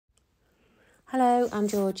Hello, I'm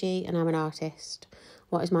Georgie and I'm an artist.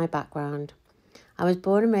 What is my background? I was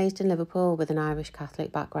born and raised in Liverpool with an Irish Catholic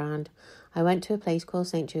background. I went to a place called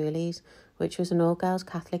St Julie's, which was an all-girls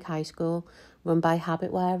Catholic high school run by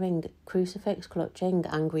habit-wearing, crucifix-clutching,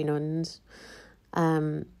 angry nuns.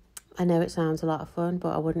 I know it sounds a lot of fun,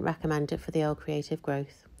 but I wouldn't recommend it for the old creative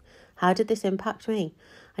growth. How did this impact me?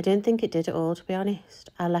 I don't think it did at all, to be honest.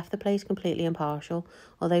 I left the place completely impartial,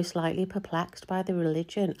 although slightly perplexed by the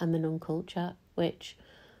religion and the nun culture, which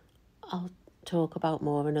I'll talk about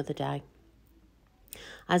more another day.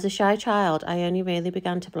 As a shy child, I only really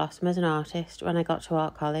began to blossom as an artist when I got to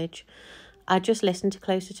art college. I just listened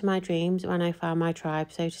closer to my dreams when I found my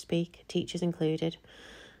tribe, so to speak, teachers included.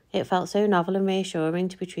 It felt so novel and reassuring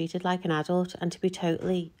to be treated like an adult and to be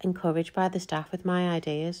totally encouraged by the staff with my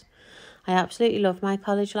ideas. I absolutely loved my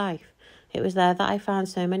college life. It was there that I found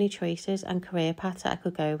so many choices and career paths that I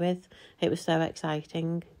could go with. It was so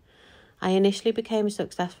exciting. I initially became a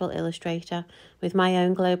successful illustrator with my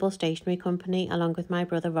own global stationery company along with my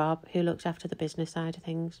brother Rob, who looked after the business side of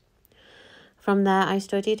things. From there, I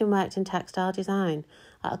studied and worked in textile design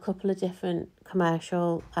at a couple of different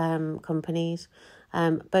commercial companies.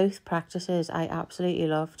 Both practices I absolutely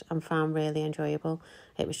loved and found really enjoyable.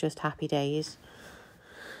 It was just happy days.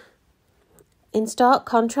 In stark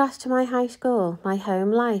contrast to my high school, my home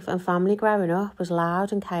life and family growing up was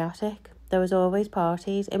loud and chaotic. There was always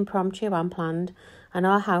parties, impromptu and planned, and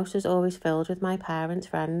our house was always filled with my parents'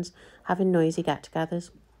 friends having noisy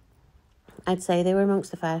get-togethers. I'd say they were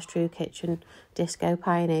amongst the first true kitchen disco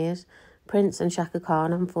pioneers, Prince and Shaka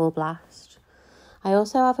Khan on full blast. I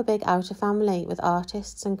also have a big outer family with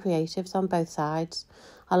artists and creatives on both sides.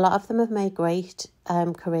 A lot of them have made great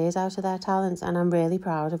careers out of their talents, and I'm really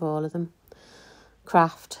proud of all of them.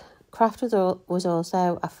 Craft was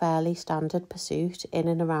also a fairly standard pursuit in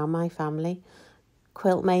and around my family.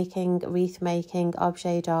 Quilt making, wreath making,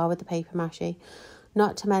 objet d'art with the paper mache.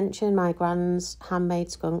 Not to mention my grand's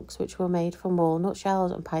handmade skunks, which were made from walnut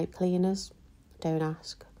shells and pipe cleaners. Don't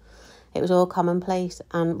ask. It was all commonplace,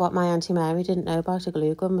 and what my Auntie Mary didn't know about a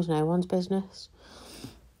glue gun was no one's business.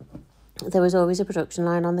 There was always a production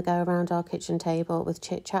line on the go around our kitchen table with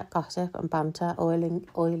chit-chat, gossip and banter,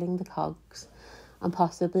 oiling the cogs, and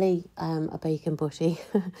possibly a bacon butty.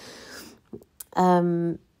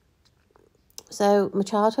 So my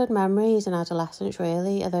childhood memories and adolescence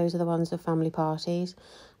really are those of the ones of family parties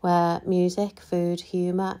where music, food,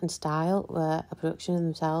 humour and style were a production in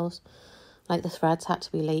themselves. Like the threads had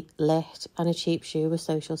to be lit and a cheap shoe was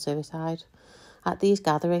social suicide. At these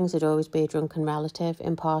gatherings there'd always be a drunken relative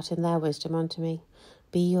imparting their wisdom onto me.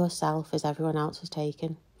 Be yourself as everyone else is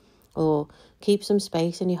taken. Or keep some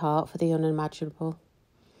space in your heart for the unimaginable.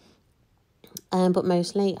 But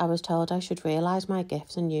mostly I was told I should realise my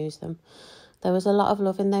gifts and use them. There was a lot of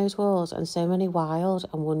love in those walls and so many wild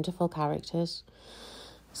and wonderful characters.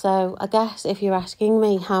 So I guess if you're asking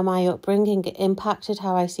me how my upbringing impacted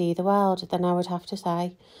how I see the world, then I would have to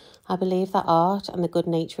say I believe that art and the good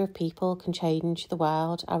nature of people can change the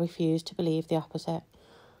world. I refuse to believe the opposite.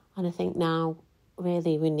 And I think now,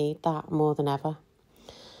 really, we need that more than ever.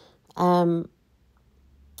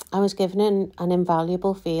 I was given an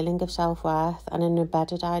invaluable feeling of self-worth and an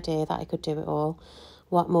embedded idea that I could do it all.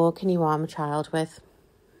 What more can you arm a child with?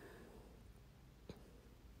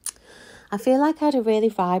 I feel like I had a really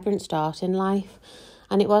vibrant start in life,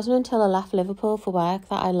 and it wasn't until I left Liverpool for work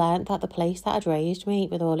that I learnt that the place that had raised me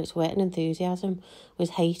with all its wit and enthusiasm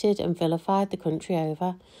was hated and vilified the country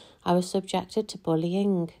over. I was subjected to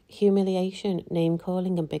bullying, humiliation,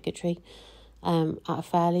 name-calling and bigotry at a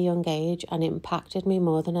fairly young age, and it impacted me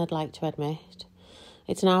more than I'd like to admit.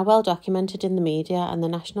 It's now well documented in the media and the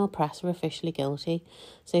national press are officially guilty,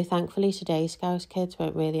 so thankfully today's Scouse kids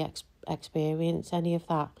won't really experience any of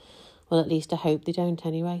that. Well, at least I hope they don't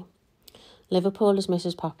anyway. Liverpool is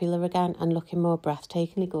Mrs. Popular again and looking more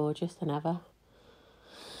breathtakingly gorgeous than ever.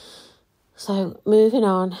 So, moving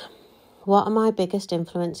on. What are my biggest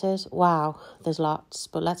influences? Wow, there's lots,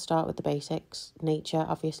 but let's start with the basics. Nature,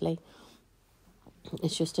 obviously.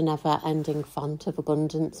 It's just a never-ending font of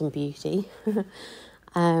abundance and beauty.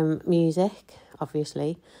 Music,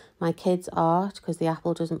 obviously. My kids' art, because the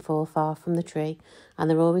apple doesn't fall far from the tree, and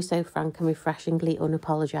they're always so frank and refreshingly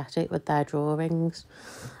unapologetic with their drawings.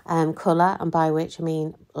 Colour, and by which I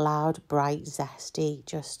mean loud, bright, zesty,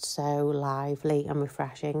 just so lively and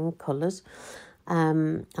refreshing colours.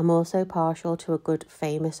 I'm also partial to a good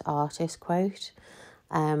famous artist quote.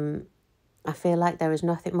 I feel like there is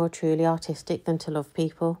nothing more truly artistic than to love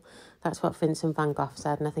people. That's what Vincent van Gogh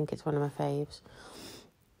said, and I think it's one of my faves.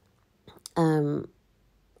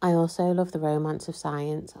 I also love the romance of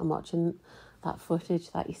science and watching that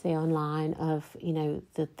footage that you see online of, you know,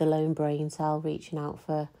 the lone brain cell reaching out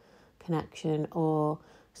for connection, or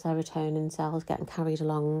serotonin cells getting carried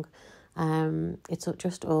along. It's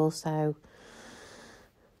just also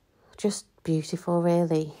just beautiful,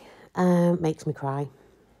 really. Makes me cry.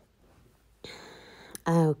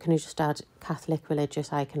 Oh, can I just add Catholic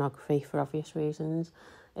religious iconography for obvious reasons?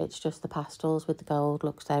 It's just the pastels with the gold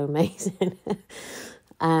look so amazing.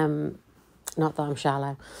 Not that I'm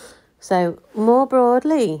shallow. So more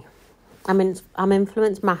broadly, I'm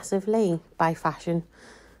influenced massively by fashion.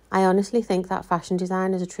 I honestly think that fashion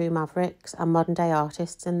designers are true mavericks and modern day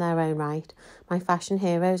artists in their own right. My fashion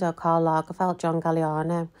heroes are Karl Lagerfeld, John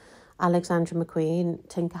Galliano, Alexandra McQueen,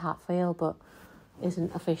 Tinker Hatfield, but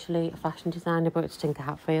isn't officially a fashion designer, but it's Tinker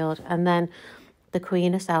Hatfield. And then the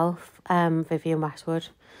Queen herself, Vivienne Westwood.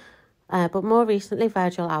 But more recently,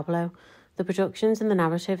 Virgil Abloh. The productions and the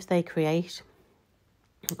narratives they create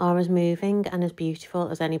are as moving and as beautiful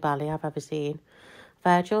as any ballet I've ever seen.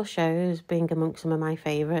 Virgil's shows being amongst some of my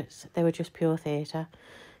favourites, they were just pure theatre.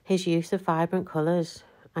 His use of vibrant colours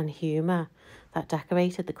and humour that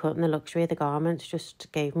decorated the cut and the luxury of the garments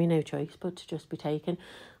just gave me no choice but to just be taken.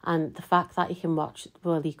 And the fact that you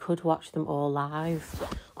could watch them all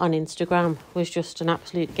live on Instagram was just an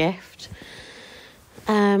absolute gift.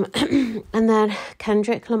 And then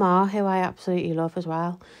Kendrick Lamar, who I absolutely love as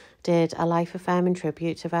well, did a life-affirming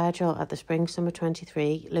tribute to Virgil at the Spring/Summer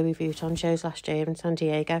 23 Louis Vuitton shows last year in San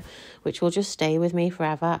Diego, which will just stay with me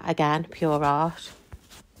forever. Again, pure art.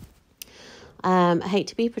 I hate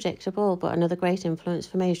to be predictable, but another great influence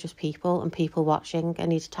for me is just people and people watching. I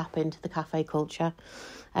need to tap into the cafe culture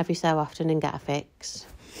every so often and get a fix.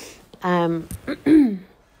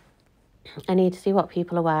 I need to see what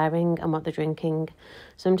people are wearing and what they're drinking.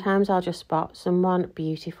 Sometimes I'll just spot someone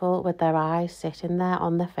beautiful with their eyes sitting there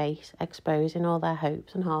on their face, exposing all their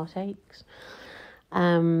hopes and heartaches.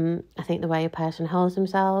 I think the way a person holds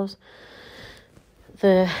themselves,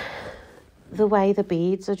 the way the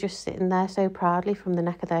beads are just sitting there so proudly from the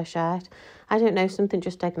neck of their shirt, I don't know, something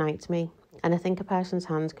just ignites me. And I think a person's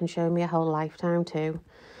hands can show me a whole lifetime too.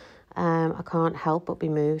 I can't help but be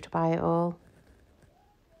moved by it all.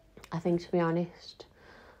 I think, to be honest,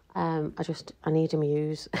 I need a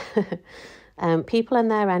muse. People and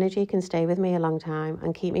their energy can stay with me a long time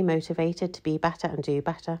and keep me motivated to be better and do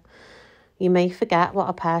better. You may forget what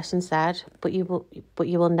a person said, but you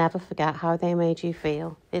will never forget how they made you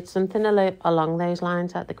feel. It's something along those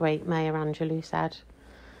lines that the great Maya Angelou said.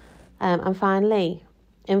 And finally,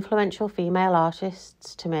 influential female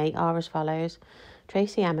artists to me are as follows: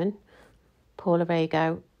 Tracy Emin, Paula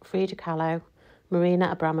Rego, Frida Kahlo,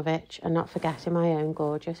 Marina Abramovic, and not forgetting my own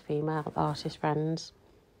gorgeous female artist friends.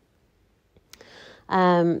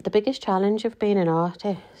 The biggest challenge of being an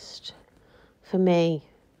artist for me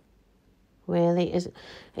really is,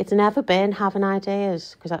 it's never been having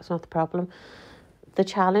ideas, because that's not the problem. The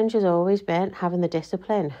challenge has always been having the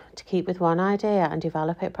discipline to keep with one idea and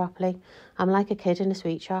develop it properly. I'm like a kid in a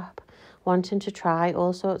sweet shop, wanting to try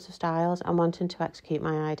all sorts of styles and wanting to execute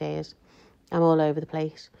my ideas. I'm all over the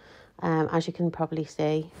place. As you can probably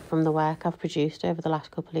see from the work I've produced over the last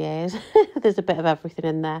couple of years, there's a bit of everything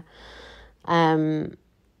in there.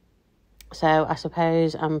 So I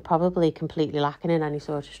suppose I'm probably completely lacking in any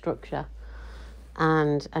sort of structure,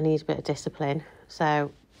 and I need a bit of discipline.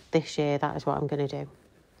 So this year, that is what I'm going to do.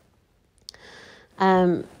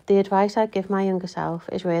 The advice I'd give my younger self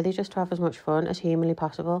is really just to have as much fun as humanly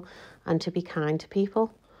possible and to be kind to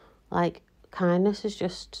people. Like, kindness is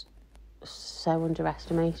just so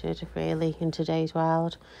underestimated, really, in today's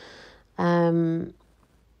world. But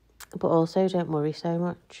also don't worry so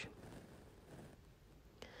much.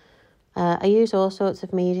 I use all sorts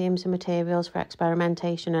of mediums and materials for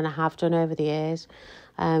experimentation, and I have done over the years.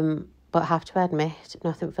 But I have to admit,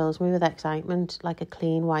 nothing fills me with excitement like a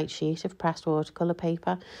clean white sheet of pressed watercolour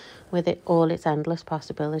paper with all its endless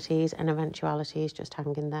possibilities and eventualities just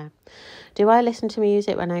hanging there. Do I listen to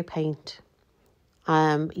music when I paint?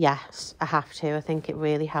 Yes, I have to. I think it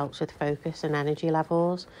really helps with focus and energy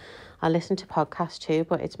levels. I listen to podcasts too,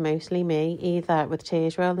 but it's mostly me, either with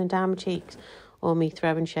tears rolling down my cheeks or me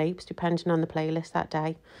throwing shapes, depending on the playlist that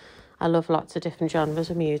day. I love lots of different genres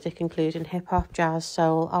of music, including hip-hop, jazz,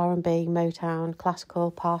 soul, R&B, Motown, classical,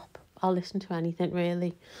 pop. I'll listen to anything,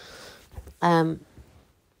 really. I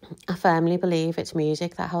firmly believe it's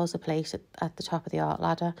music that holds a place at the top of the art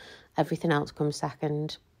ladder. Everything else comes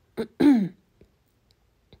second.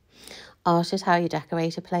 Art is how you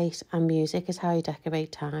decorate a place, and music is how you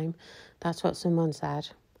decorate time. That's what someone said.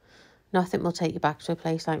 Nothing will take you back to a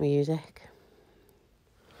place like music.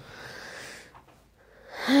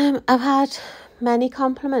 I've had many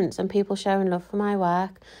compliments and people showing love for my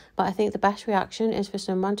work, but I think the best reaction is for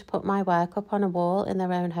someone to put my work up on a wall in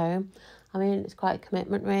their own home. I mean, it's quite a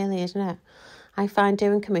commitment really, isn't it? I find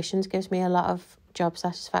doing commissions gives me a lot of job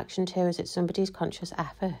satisfaction too, as it's somebody's conscious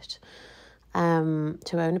effort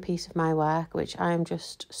to own a piece of my work, which I'm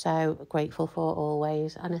just so grateful for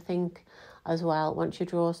always. And I think as well, once you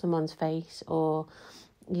draw someone's face or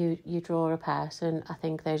you draw a person, I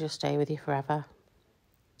think they just stay with you forever.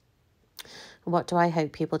 What do I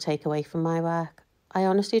hope people take away from my work? I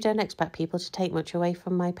honestly don't expect people to take much away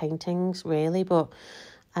from my paintings, really, but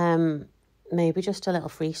maybe just a little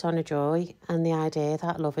free son of joy and the idea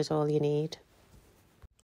that love is all you need.